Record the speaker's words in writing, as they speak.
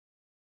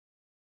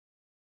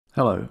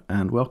Hello,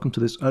 and welcome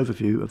to this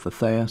overview of the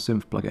Theia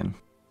Synth plugin.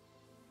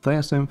 Theia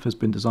Synth has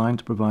been designed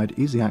to provide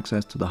easy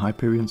access to the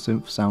Hyperion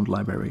Synth sound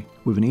library,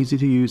 with an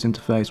easy-to-use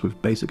interface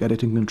with basic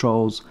editing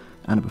controls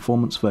and a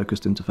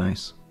performance-focused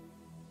interface.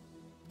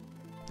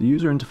 The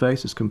user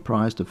interface is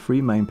comprised of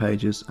 3 main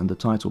pages and the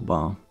title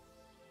bar.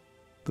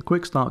 The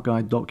Quick Start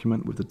Guide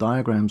document with the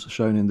diagrams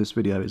shown in this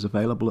video is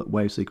available at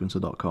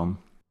wavesequencer.com.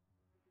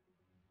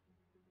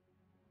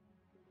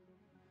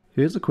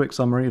 Here's a quick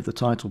summary of the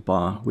title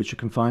bar, which you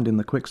can find in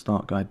the Quick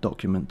Start Guide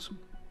document.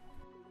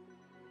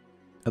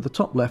 At the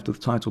top left of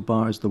the title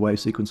bar is the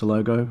Wavesequencer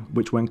logo,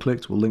 which when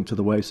clicked will link to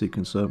the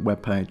Wavesequencer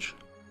webpage.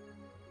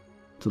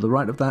 To the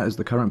right of that is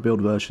the current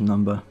build version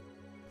number.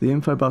 The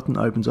info button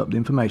opens up the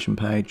information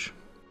page.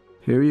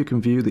 Here you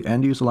can view the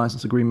end user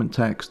license agreement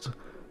text,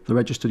 the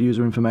registered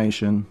user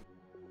information,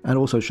 and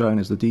also shown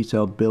is the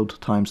detailed build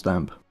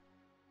timestamp.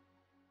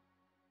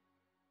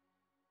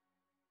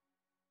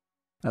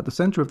 At the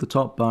center of the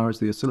top bar is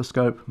the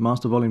oscilloscope,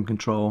 master volume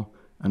control,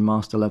 and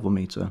master level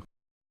meter.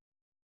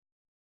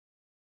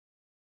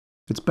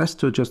 It's best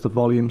to adjust the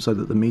volume so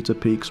that the meter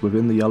peaks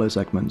within the yellow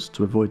segments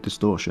to avoid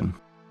distortion.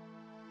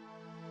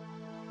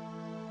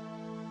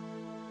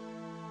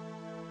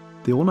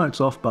 The All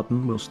Notes Off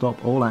button will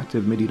stop all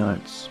active MIDI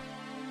notes.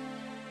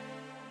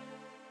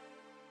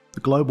 The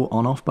global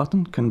On-Off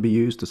button can be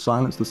used to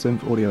silence the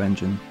synth audio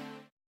engine.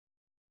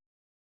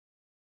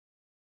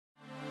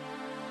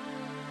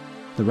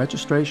 The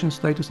registration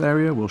status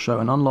area will show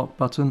an unlock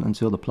button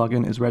until the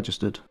plugin is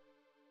registered.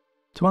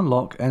 To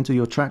unlock, enter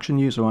your Traction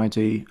user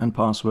ID and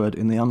password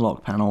in the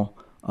unlock panel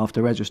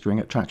after registering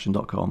at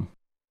traction.com.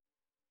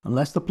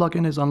 Unless the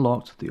plugin is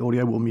unlocked, the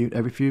audio will mute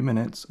every few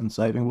minutes and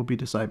saving will be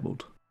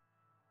disabled.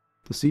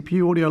 The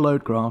CPU audio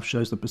load graph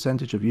shows the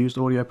percentage of used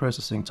audio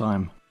processing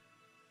time.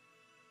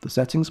 The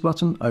Settings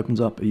button opens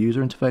up a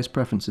user interface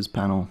preferences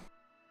panel.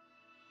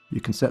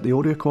 You can set the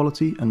audio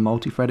quality and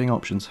multi-threading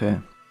options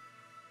here.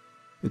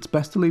 It's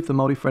best to leave the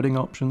multi-threading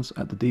options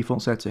at the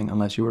default setting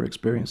unless you are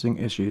experiencing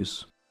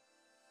issues.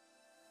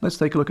 Let's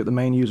take a look at the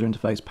main user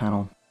interface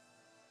panel.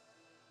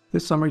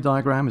 This summary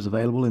diagram is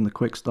available in the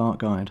Quick Start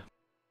Guide.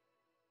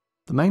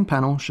 The main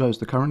panel shows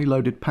the currently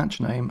loaded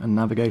patch name and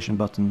navigation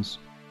buttons.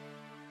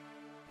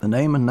 The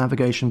name and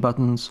navigation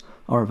buttons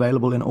are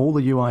available in all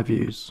the UI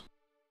views.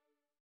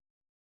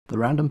 The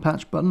random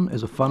patch button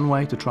is a fun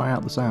way to try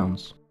out the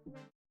sounds.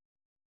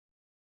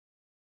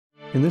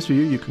 In this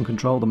view, you can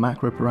control the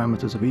macro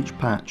parameters of each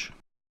patch.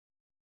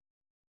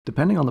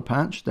 Depending on the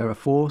patch, there are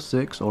 4,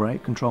 6, or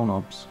 8 control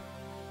knobs.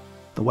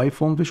 The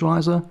waveform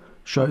visualizer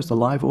shows the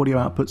live audio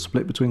output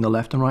split between the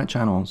left and right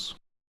channels.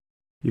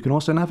 You can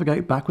also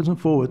navigate backwards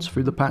and forwards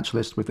through the patch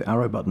list with the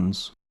arrow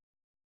buttons.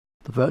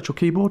 The virtual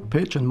keyboard,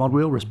 pitch, and mod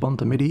wheel respond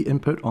to MIDI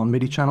input on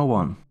MIDI channel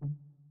 1.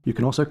 You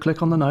can also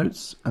click on the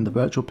notes and the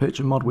virtual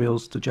pitch and mod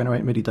wheels to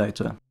generate MIDI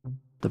data.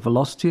 The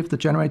velocity of the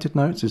generated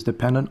notes is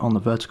dependent on the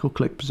vertical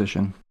click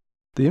position.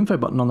 The info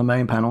button on the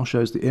main panel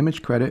shows the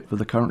image credit for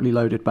the currently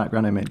loaded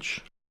background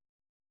image.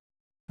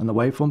 And the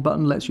waveform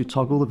button lets you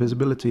toggle the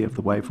visibility of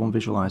the waveform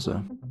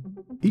visualizer.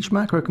 Each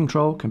macro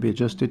control can be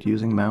adjusted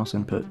using mouse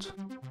input.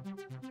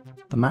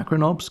 The macro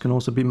knobs can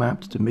also be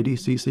mapped to MIDI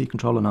CC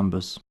controller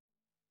numbers.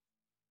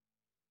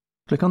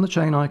 Click on the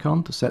chain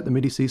icon to set the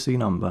MIDI CC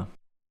number.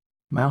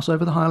 Mouse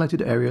over the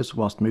highlighted areas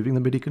whilst moving the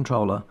MIDI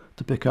controller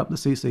to pick up the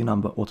CC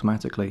number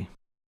automatically.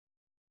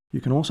 You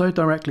can also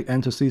directly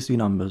enter CC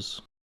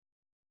numbers.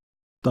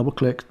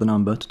 Double-click the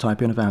number to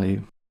type in a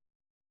value.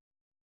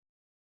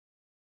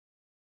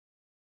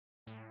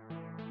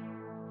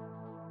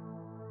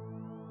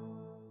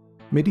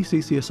 MIDI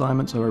CC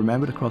assignments are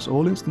remembered across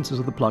all instances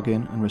of the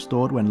plugin and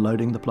restored when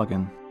loading the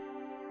plugin.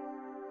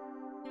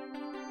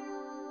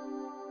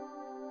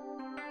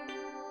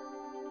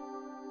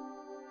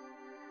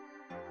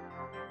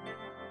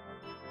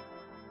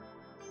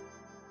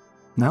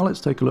 Now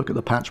let's take a look at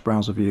the patch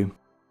browser view.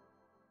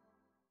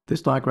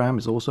 This diagram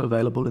is also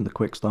available in the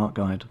Quick Start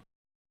Guide.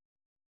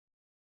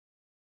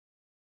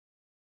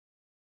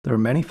 There are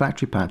many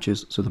factory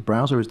patches, so the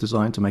browser is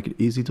designed to make it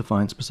easy to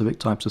find specific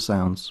types of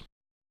sounds.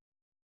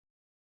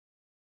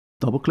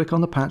 Double-click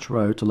on the patch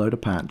row to load a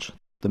patch.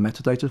 The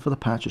metadata for the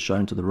patch is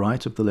shown to the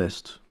right of the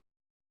list.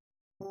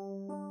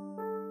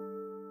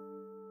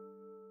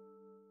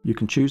 You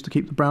can choose to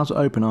keep the browser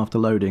open after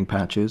loading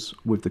patches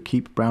with the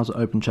Keep Browser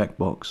Open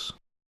checkbox.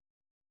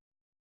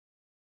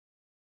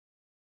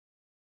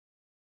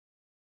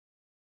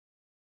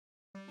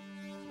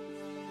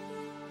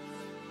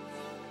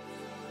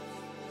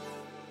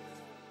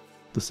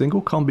 The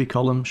single combi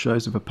column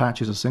shows if a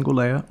patch is a single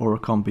layer or a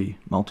combi,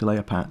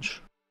 multi-layer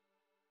patch.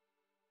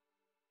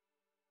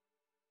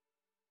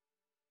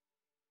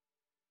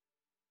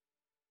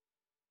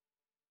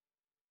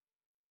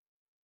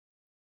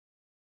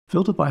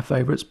 Filter by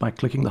favorites by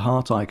clicking the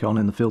heart icon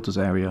in the filters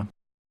area.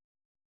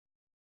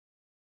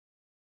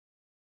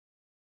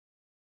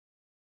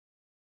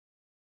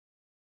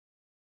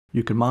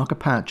 You can mark a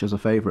patch as a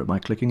favorite by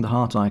clicking the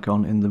heart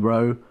icon in the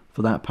row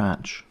for that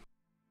patch.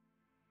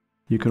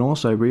 You can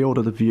also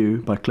reorder the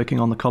view by clicking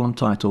on the column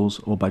titles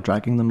or by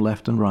dragging them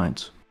left and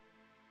right.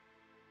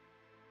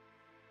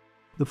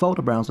 The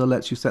folder browser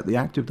lets you set the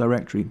active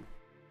directory.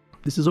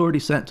 This is already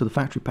set to the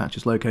factory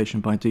patches location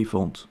by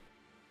default.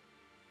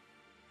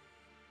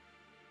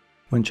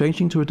 When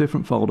changing to a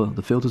different folder,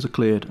 the filters are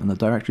cleared and the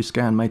directory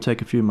scan may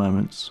take a few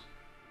moments.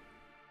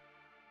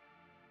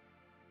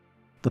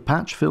 The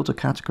patch filter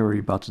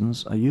category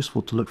buttons are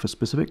useful to look for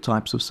specific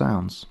types of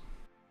sounds.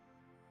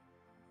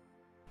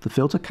 The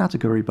filter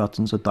category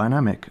buttons are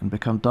dynamic and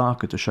become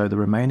darker to show the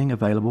remaining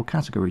available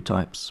category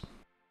types.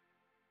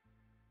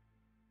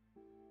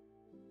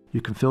 You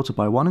can filter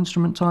by one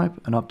instrument type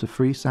and up to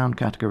 3 sound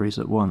categories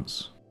at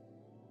once.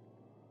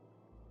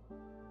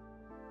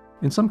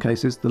 In some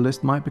cases, the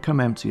list might become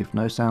empty if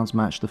no sounds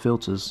match the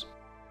filters.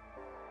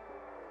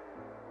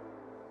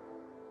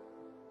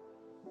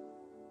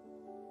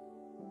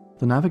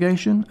 The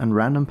navigation and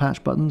random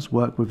patch buttons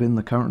work within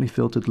the currently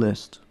filtered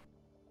list.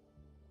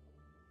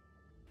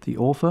 The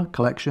author,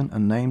 collection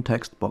and name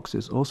text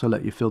boxes also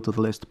let you filter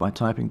the list by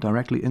typing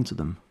directly into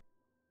them.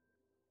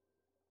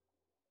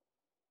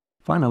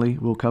 Finally,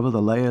 we'll cover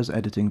the Layers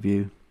editing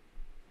view.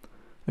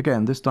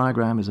 Again, this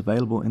diagram is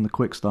available in the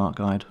Quick Start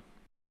Guide.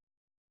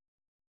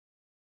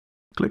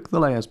 Click the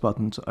Layers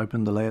button to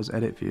open the Layers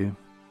Edit view.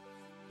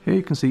 Here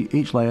you can see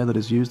each layer that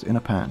is used in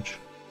a patch.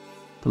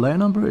 The layer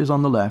number is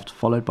on the left,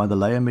 followed by the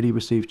layer MIDI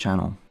receive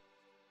channel.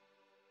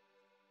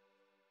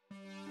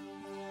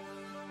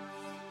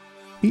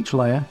 Each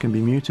layer can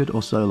be muted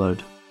or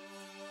soloed.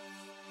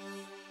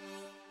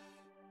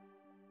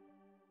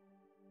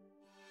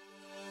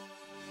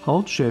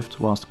 Hold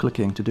Shift whilst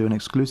clicking to do an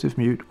exclusive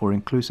mute or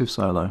inclusive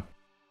solo.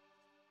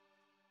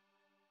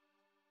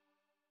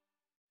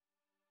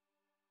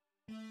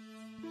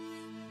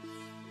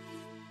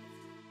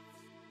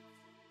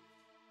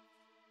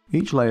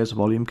 Each layer's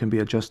volume can be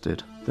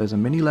adjusted. There's a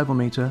mini level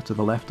meter to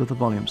the left of the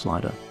volume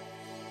slider.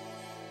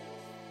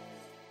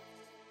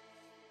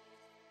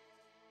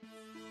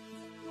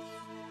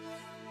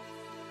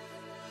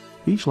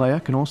 Each layer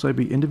can also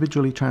be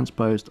individually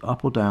transposed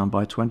up or down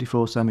by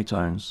 24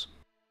 semitones.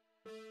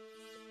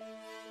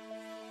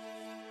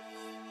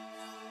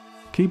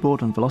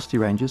 Keyboard and velocity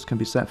ranges can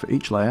be set for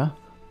each layer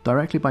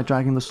directly by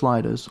dragging the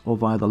sliders or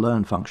via the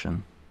Learn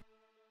function.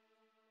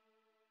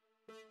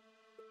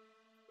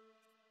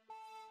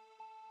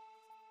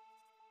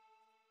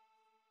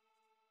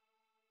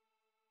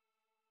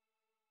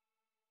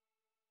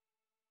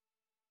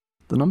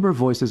 The number of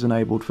voices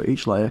enabled for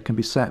each layer can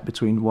be set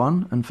between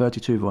 1 and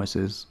 32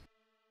 voices.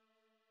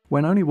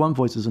 When only one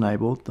voice is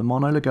enabled, the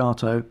mono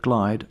legato,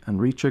 glide and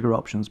retrigger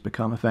options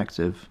become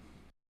effective.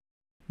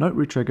 Note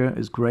retrigger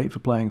is great for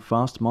playing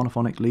fast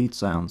monophonic lead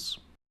sounds.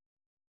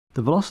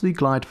 The velocity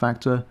glide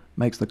factor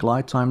makes the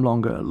glide time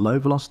longer at low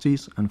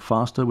velocities and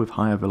faster with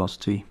higher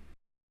velocity.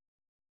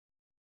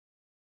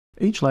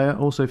 Each layer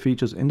also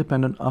features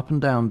independent up and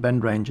down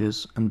bend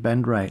ranges and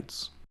bend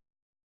rates.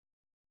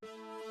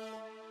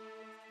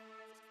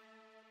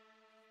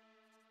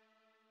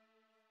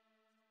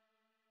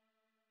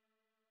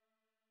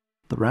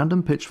 The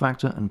random pitch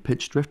factor and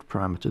pitch drift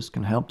parameters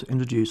can help to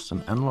introduce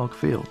some analog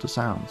feel to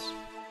sounds.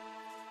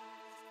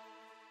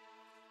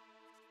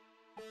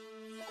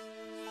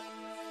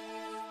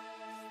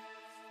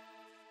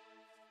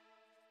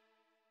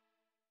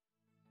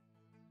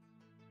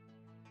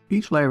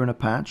 Each layer in a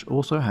patch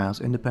also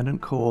has independent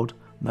chord,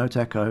 note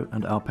echo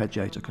and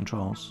arpeggiator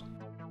controls.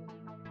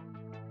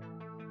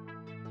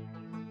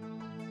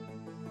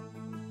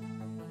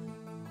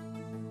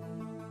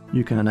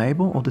 You can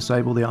enable or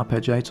disable the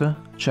arpeggiator,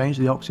 change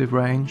the octave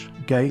range,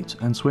 gate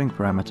and swing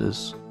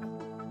parameters.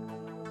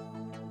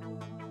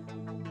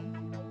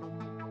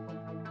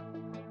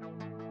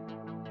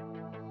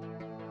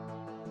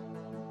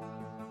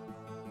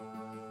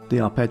 The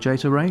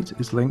arpeggiator rate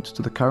is linked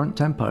to the current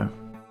tempo.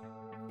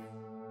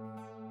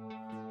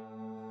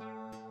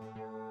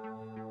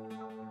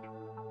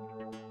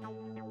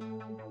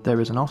 There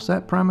is an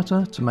offset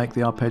parameter to make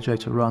the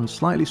arpeggiator run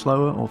slightly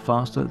slower or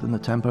faster than the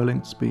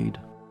tempo-linked speed.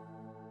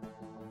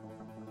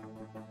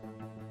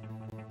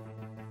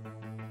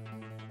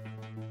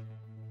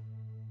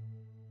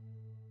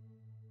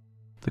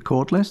 The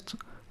chord list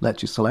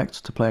lets you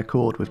select to play a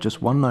chord with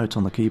just one note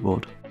on the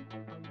keyboard.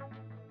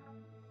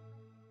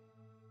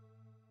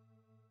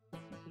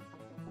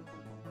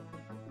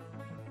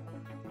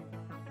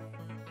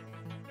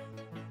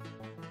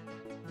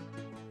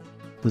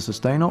 The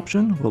sustain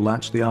option will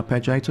latch the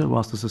arpeggiator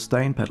whilst the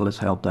sustain pedal is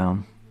held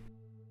down.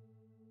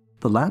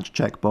 The latch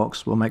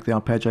checkbox will make the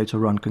arpeggiator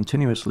run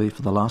continuously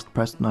for the last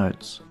pressed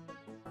notes.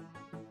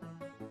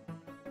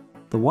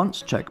 The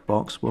once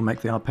checkbox will make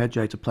the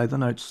arpeggiator play the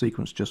notes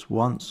sequence just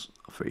once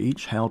for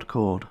each held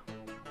chord.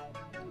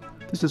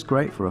 This is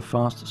great for a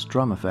fast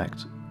strum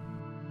effect.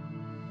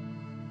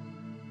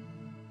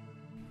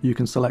 You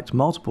can select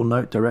multiple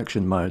note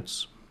direction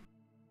modes.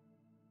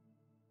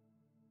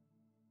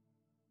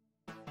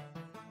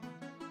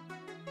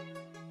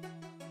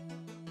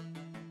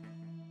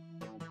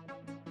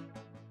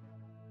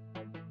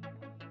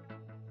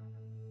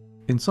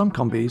 In some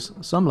combis,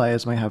 some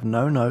layers may have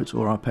no note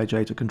or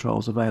arpeggiator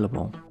controls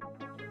available.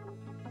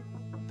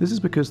 This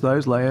is because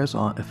those layers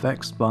are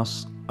effects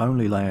bus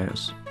only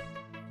layers.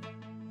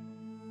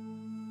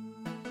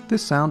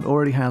 This sound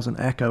already has an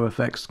echo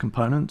effects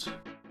component,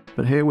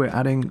 but here we're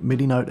adding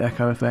MIDI note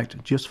echo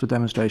effect just for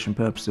demonstration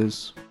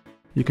purposes.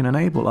 You can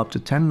enable up to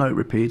 10 note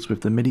repeats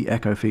with the MIDI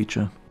echo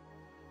feature.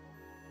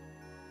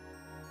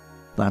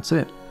 That's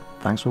it.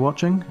 Thanks for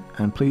watching,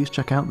 and please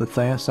check out the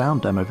Theia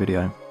sound demo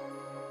video.